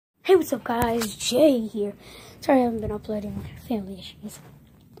Hey, what's up guys, Jay here. Sorry I haven't been uploading, family issues.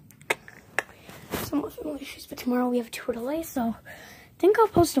 Somewhat family issues, but tomorrow we have a tour delay, so I think I'll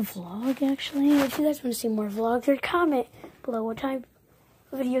post a vlog actually. If you guys want to see more vlogs, or comment below what type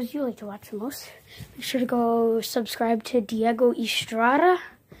of videos you like to watch the most. Make sure to go subscribe to Diego Estrada.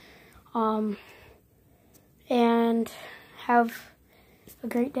 And have a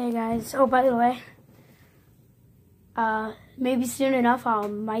great day, guys. Oh, by the way, maybe soon enough I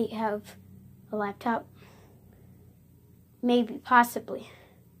might have a laptop. Maybe, possibly.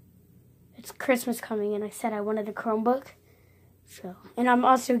 It's Christmas coming, and I said I wanted a Chromebook. So, and I'm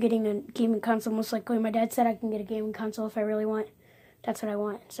also getting a gaming console. Most likely, my dad said I can get a gaming console if I really want. That's what I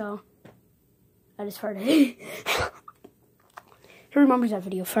want. So, I just farted. Who remembers that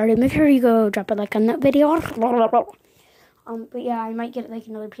video? Farted. Make sure you go drop a like on that video. But yeah, I might get like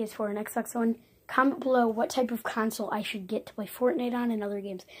another PS4 and Xbox One. Comment below what type of console I should get to play Fortnite on and other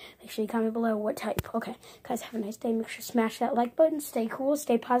games. Make sure you comment below what type. Okay, guys, have a nice day. Make sure to smash that like button. Stay cool,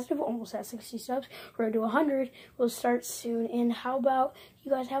 stay positive. Almost at 60 subs. Road to 100. We'll start soon. And how about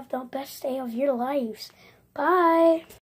you guys have the best day of your lives? Bye.